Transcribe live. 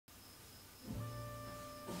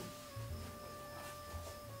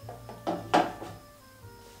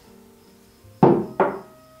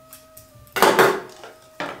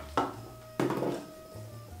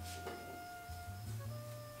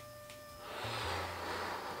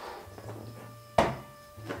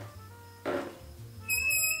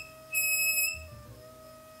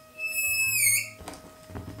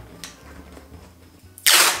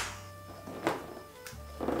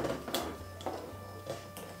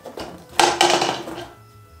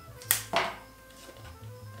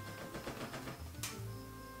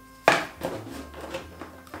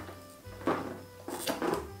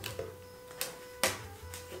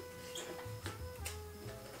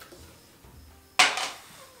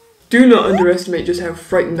Do not underestimate just how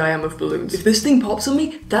frightened I am of balloons. If this thing pops on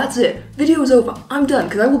me, that's it. Video is over. I'm done,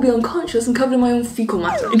 because I will be unconscious and covered in my own fecal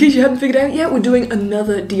matter. In case you hadn't figured out yet, we're doing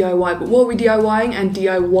another DIY. But what are we DIYing? And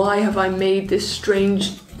DIY have I made this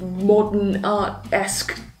strange, modern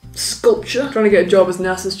art-esque sculpture? Trying to get a job as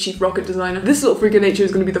NASA's chief rocket designer. This little freak of nature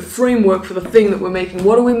is going to be the framework for the thing that we're making.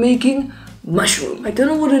 What are we making? Mushroom. I don't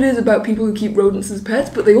know what it is about people who keep rodents as pets,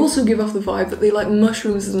 but they also give off the vibe that they like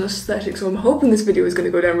mushrooms as an aesthetic, so I'm hoping this video is going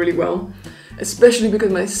to go down really well. Especially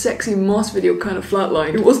because my sexy moss video kind of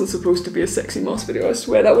flatlined. It wasn't supposed to be a sexy moss video, I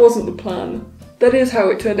swear, that wasn't the plan. That is how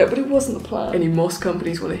it turned out, but it wasn't the plan. Any moss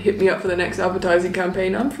companies want to hit me up for the next advertising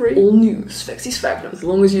campaign, I'm free. All news, Spexy Sphagnum. As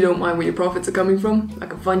long as you don't mind where your profits are coming from, I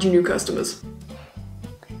can find you new customers.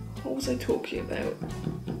 What was I talking about?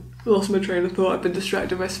 I lost my train of thought. I've been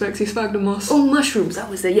distracted by Spexy Sphagnum moss. Oh, mushrooms,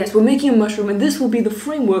 that was it. Yes, we're making a mushroom, and this will be the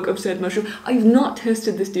framework of said mushroom. I've not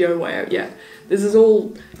tested this DIY out yet. This is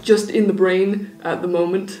all just in the brain at the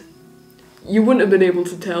moment. You wouldn't have been able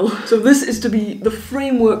to tell. So this is to be the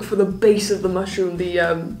framework for the base of the mushroom,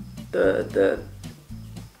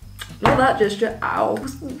 not that gesture, ow.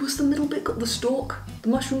 What's the middle bit got? The stalk? The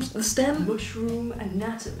mushrooms? The stem? Mushroom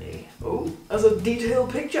anatomy. Oh, as a detailed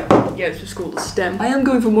picture? Yeah, it's just called a stem. I am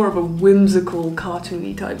going for more of a whimsical,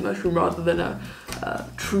 cartoony type mushroom rather than a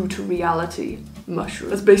true to reality mushroom.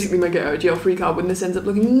 That's basically my get out of jail free card when this ends up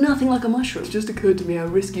looking nothing like a mushroom. It's just occurred to me how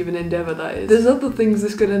risky of an endeavour that is. There's other things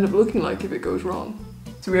this could end up looking like if it goes wrong.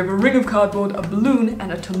 So we have a ring of cardboard, a balloon,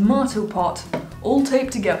 and a tomato pot, all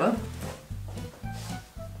taped together.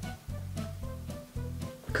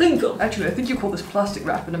 Cling film. Actually, I think you call this plastic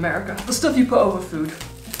wrap in America. The stuff you put over food.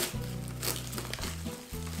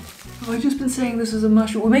 Have I just been saying this is a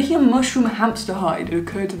mushroom? We're making a mushroom hamster hide. It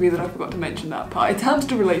occurred to me that I forgot to mention that part. It's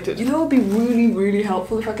hamster related. You know what would be really, really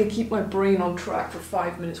helpful if I could keep my brain on track for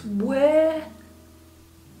 5 minutes? What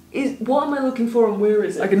am I looking for and where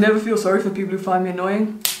is it? I can never feel sorry for people who find me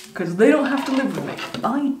annoying, because they don't have to live with me.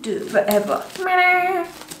 I do. Forever. Wait.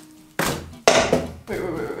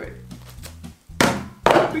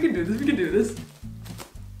 We can do this, we can do this.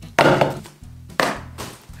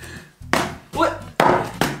 What?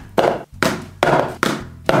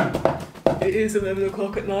 It is 11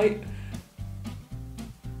 o'clock at night.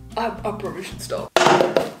 I probably should stop.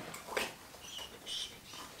 Okay.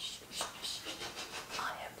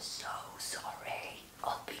 I am so sorry.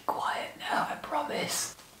 I'll be quiet now, I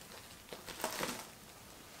promise.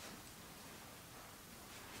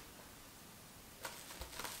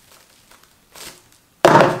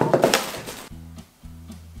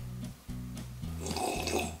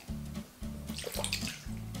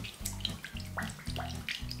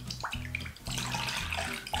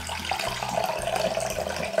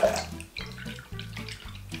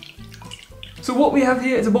 So what we have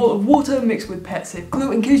here is a bowl of water mixed with pet safe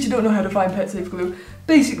glue. In case you don't know how to find pet safe glue,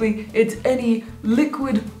 basically it's any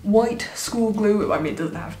liquid white school glue. I mean, it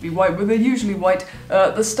doesn't have to be white, but they're usually white.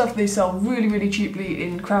 The stuff they sell really, really cheaply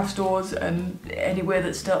in craft stores and anywhere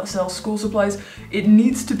that sells school supplies. It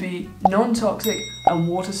needs to be non-toxic and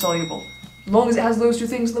water soluble. As long as it has those two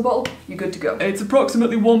things in the bottle, you're good to go. It's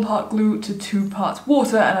approximately 1 part glue to 2 parts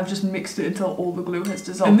water, and I've just mixed it until all the glue has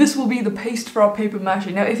dissolved. And this will be the paste for our paper mache.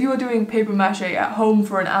 Now, if you are doing paper mache at home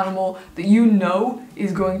for an animal that you know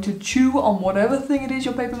is going to chew on whatever thing it is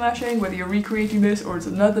you're paper macheing, whether you're recreating this or it's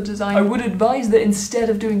another design, I would advise that instead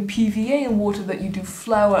of doing PVA and water, that you do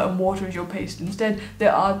flour and water as your paste instead.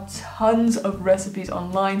 There are tons of recipes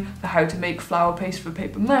online for how to make flour paste for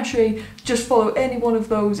paper mache. Just follow any one of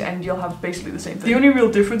those and you'll have basically the same thing. The only real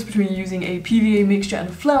difference between using a PVA mixture and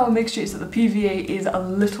a flour mixture is that the PVA is a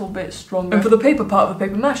little bit stronger. And for the paper part of the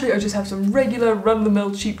paper mache, I just have some regular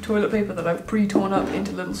run-of-the-mill cheap toilet paper that I've pre-torn up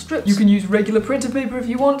into little strips. You can use regular printer paper if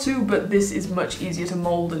you want to, but this is much easier to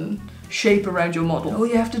mold and shape around your model. All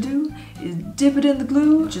you have to do is dip it in the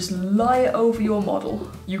glue, just lie it over your model.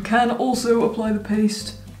 You can also apply the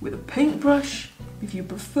paste with a paintbrush if you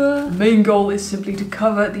prefer. The main goal is simply to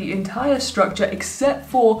cover the entire structure except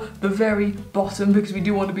for the very bottom, because we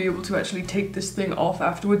do want to be able to actually take this thing off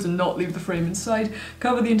afterwards and not leave the frame inside.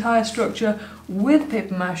 Cover the entire structure with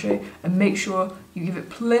paper mache and make sure you give it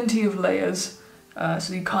plenty of layers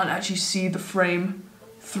so you can't actually see the frame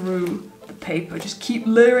through the paper. Just keep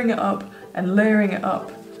layering it up and layering it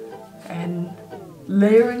up and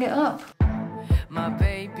layering it up. My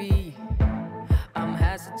baby, I'm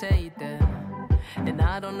hesitating. And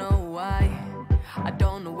I don't know why. I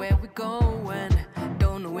don't know where we're going.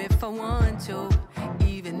 Don't know if I want to.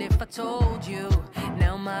 Even if I told you.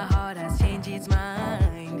 Now my heart has changed its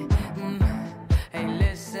mind. Hey,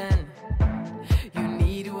 listen. You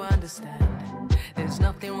need to understand. There's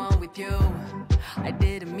nothing wrong with with you. I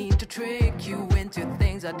didn't mean to trick you into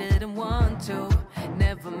things I didn't want to.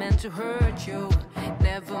 Never meant to hurt you,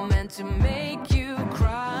 never meant to make you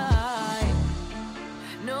cry.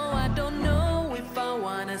 No, I don't know if I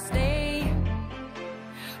wanna stay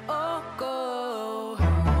or go.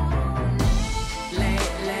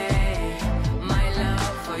 Lately, my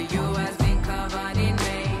love for you has been covered in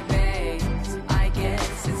maybes. I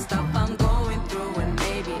guess it's stuff I'm going through, and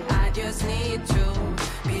maybe I just need to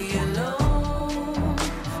be alone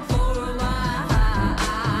for a while.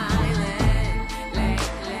 Lately,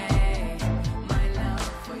 my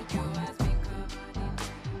love for you has been covered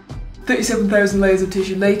in 37,000 layers of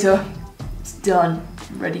tissue later, it's done,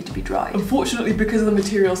 ready to be dried. Unfortunately, because of the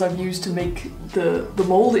materials I've used to make the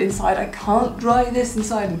mold inside, I can't dry this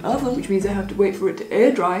inside an oven, which means I have to wait for it to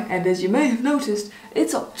air dry. And as you may have noticed,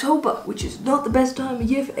 it's October, which is not the best time of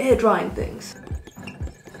year for air drying things.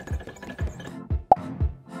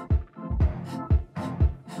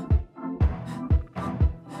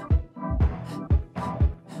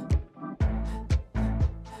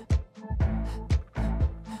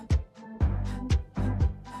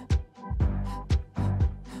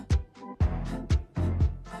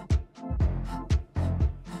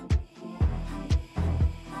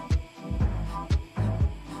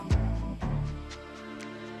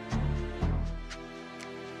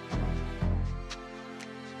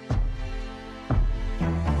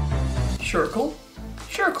 Circle,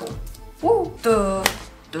 circle. Woo! Duh,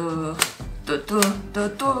 duh, duh, duh, duh,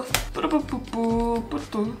 duh.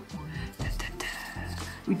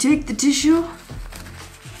 We take the tissue,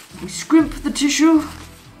 we scrimp the tissue,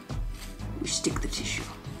 we stick the tissue.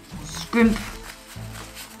 Scrimp,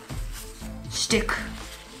 stick.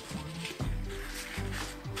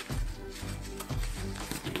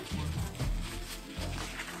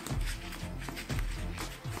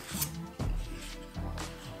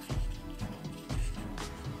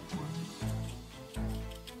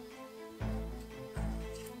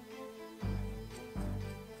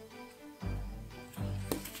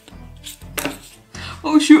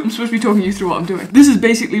 Oh shoot, I'm supposed to be talking you through what I'm doing. This is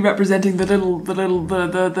basically representing the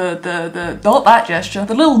not that gesture,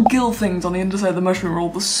 the little gill things on the underside of the mushroom where all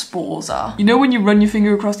the spores are. You know when you run your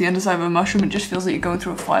finger across the underside of a mushroom, it just feels like you're going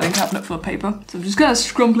through a filing cabinet full of paper? So I'm just kind of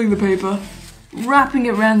scrumpling the paper, wrapping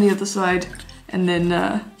it around the other side, and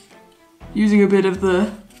then using a bit of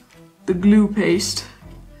the glue paste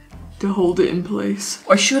to hold it in place.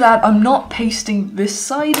 I should add, I'm not pasting this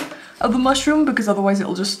side of the mushroom because otherwise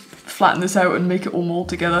it'll just flatten this out and make it all mold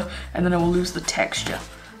together, and then I will lose the texture.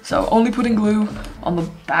 So only putting glue on the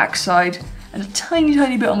back side and a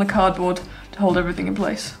tiny bit on the cardboard to hold everything in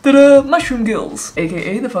place. Ta-da! Mushroom gills,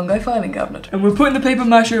 aka the fungi filing cabinet. And we're putting the paper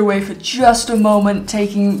mache away for just a moment,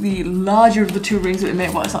 taking the larger of the two rings that it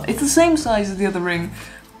made. Well, it's the same size as the other ring,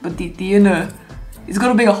 but the inner, it's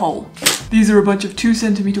got a bigger hole. These are a bunch of 2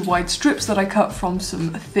 cm wide strips that I cut from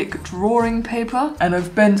some thick drawing paper, and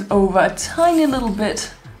I've bent over a tiny little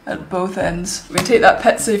bit at both ends. We're going to take that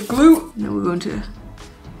pet safe glue, and then we're going to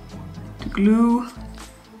glue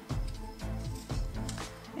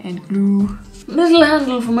and glue little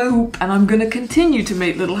handle for my hoop, and I'm going to continue to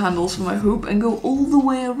make little handles for my hoop and go all the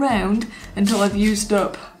way around until I've used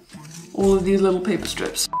up all of these little paper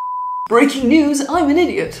strips. Breaking news, I'm an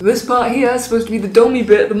idiot. This part here is supposed to be the domey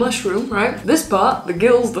bit, the mushroom, right? This part, the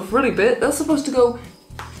gills, the frilly bit, that's supposed to go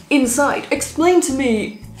inside. Explain to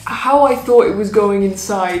me how I thought it was going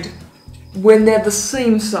inside when they're the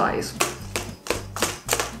same size.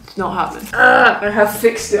 It's not happening. I have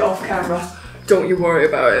fixed it off camera. Don't you worry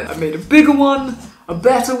about it. I made a bigger one, a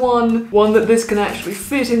better one that this can actually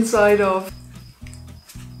fit inside of.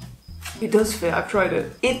 It does fit, I've tried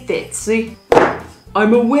it. It fits, see?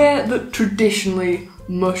 I'm aware that traditionally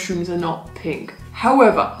mushrooms are not pink.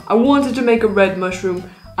 However, I wanted to make a red mushroom.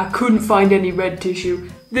 I couldn't find any red tissue.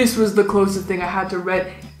 This was the closest thing I had to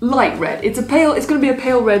red. Light red. It's gonna be a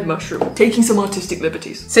pale red mushroom. Taking some artistic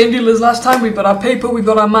liberties. Same deal as last time. We've got our paper, we've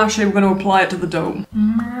got our mache, we're gonna apply it to the dome.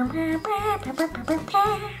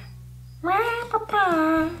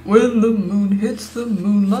 When the moon hits the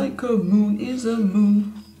moon like a moon is a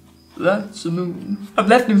moon. That's a moon. I've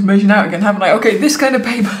left information out again, haven't I? Okay, this kind of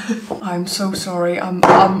paper. I'm so sorry. I'm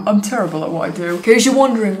terrible at what I do. In case you're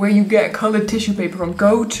wondering where you get coloured tissue paper from,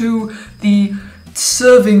 go to the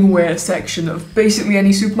servingware section of basically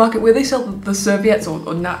any supermarket where they sell the serviettes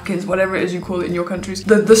or napkins, whatever it is you call it in your countries.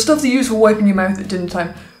 The stuff they use for wiping your mouth at dinner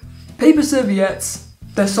time. Paper serviettes.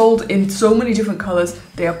 They're sold in so many different colours.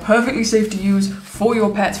 They are perfectly safe to use for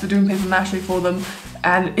your pets, for doing paper mache for them.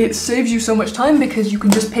 And it saves you so much time because you can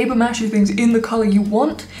just paper mache things in the colour you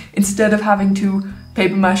want instead of having to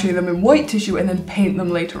paper mache them in white tissue and then paint them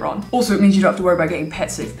later on. Also, it means you don't have to worry about getting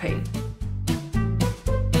pet safe paint.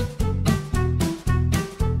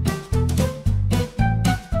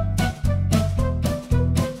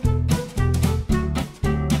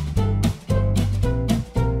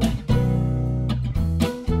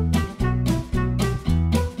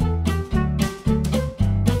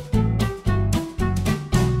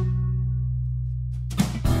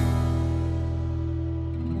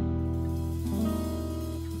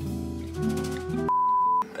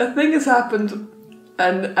 A thing has happened,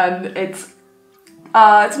 and it's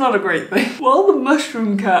not a great thing. While the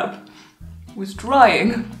mushroom cap was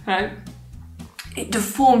drying, right, it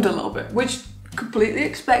deformed a little bit, which completely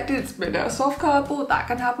expected. It's made out of soft cardboard, that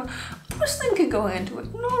can happen. I was thinking going into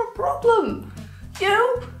it, not a problem. You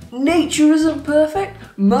know, nature isn't perfect.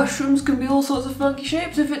 Mushrooms can be all sorts of funky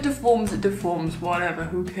shapes. If it deforms, whatever,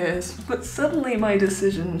 who cares? But suddenly my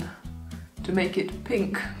decision to make it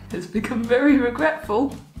pink has become very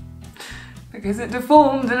regretful. Because it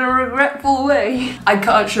deformed in a regretful way. I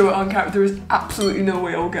can't show it on camera. There is absolutely no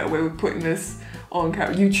way I'll get away with putting this on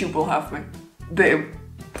camera. YouTube will have me.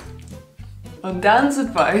 On Dan's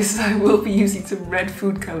advice, I will be using some red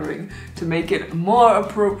food colouring to make it a more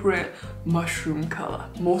appropriate mushroom colour.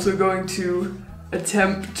 I'm also going to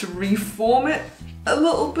attempt to reform it a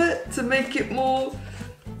little bit to make it more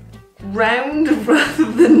round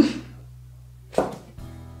rather than...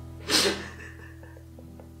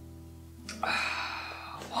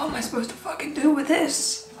 What am I supposed to fucking do with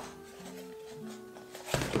this?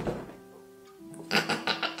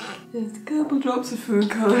 Just a couple drops of food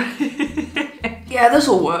colour. Yeah,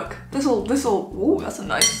 this'll work. This'll, ooh, that's a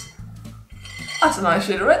nice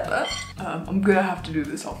shade of red there. I'm gonna have to do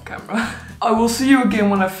this off camera. I will see you again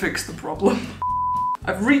when I've fixed the problem.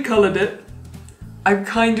 I've recolored it. I've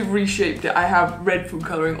kind of reshaped it. I have red food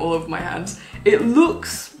colouring all over my hands. It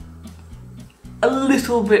looks a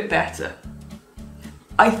little bit better.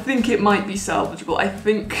 I think it might be salvageable. I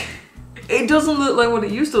think it doesn't look like what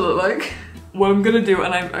it used to look like. What I'm gonna do,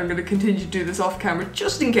 and I'm gonna continue to do this off camera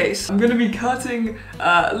just in case, I'm gonna be cutting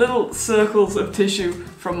little circles of tissue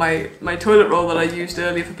from my toilet roll that I used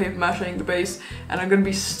earlier for paper macheing the base, and I'm gonna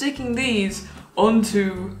be sticking these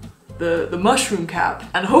onto the mushroom cap,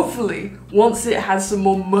 and hopefully once it has some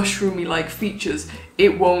more mushroomy like features,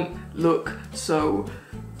 it won't look so...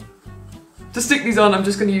 To stick these on, I'm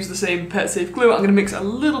just going to use the same pet safe glue. I'm going to mix a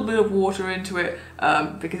little bit of water into it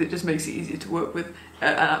because it just makes it easier to work with.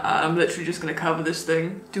 I'm literally just going to cover this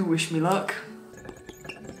thing. Do wish me luck.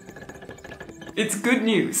 It's good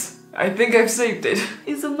news. I think I've saved it.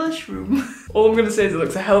 It's a mushroom. All I'm going to say is it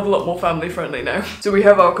looks a hell of a lot more family friendly now. So we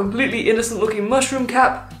have our completely innocent looking mushroom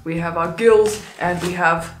cap, we have our gills, and we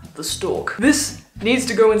have the stalk. This needs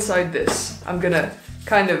to go inside this. I'm going to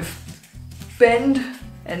kind of bend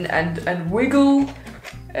and wiggle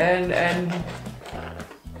and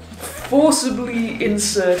forcibly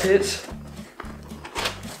insert it.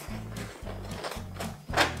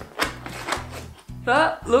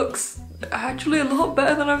 That looks actually a lot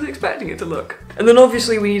better than I was expecting it to look. And then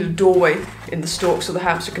obviously we need a doorway in the stalk so the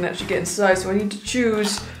hamster can actually get inside, so I need to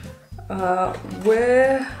choose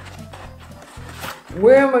where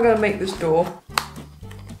am I going to make this door?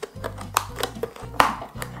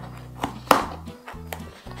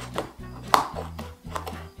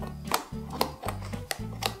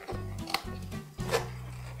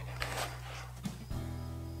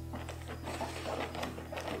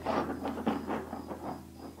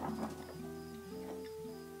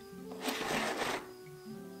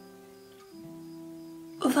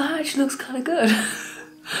 Well, that actually looks kind of good.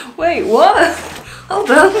 Wait, what?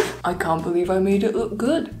 Hold on. I can't believe I made it look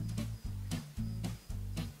good.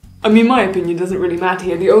 I mean, my opinion doesn't really matter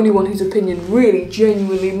here. The only one whose opinion really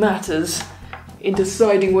genuinely matters in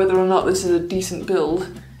deciding whether or not this is a decent build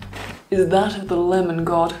is that of the lemon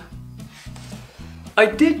god. I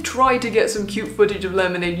did try to get some cute footage of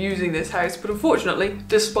Lemonade using this house, but unfortunately,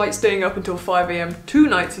 despite staying up until 5 AM 2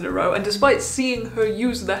 nights in a row, and despite seeing her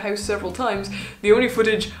use the house several times, the only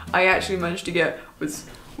footage I actually managed to get was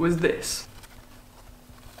this.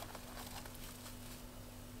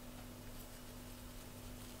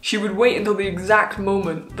 She would wait until the exact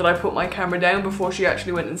moment that I put my camera down before she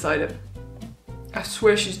actually went inside it. I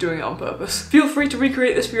swear she's doing it on purpose. Feel free to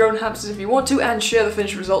recreate this for your own hamsters if you want to, and share the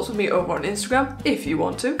finished results with me over on Instagram if you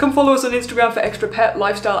want to. Come follow us on Instagram for extra pet,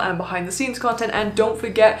 lifestyle and behind the scenes content, and don't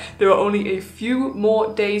forget there are only a few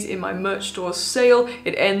more days in my merch store sale.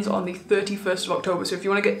 It ends on the 31st of October, so if you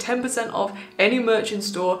want to get 10% off any merch in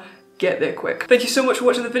store, get there quick. Thank you so much for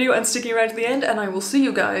watching the video and sticking around to the end, and I will see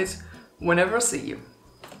you guys whenever I see you.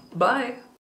 Bye!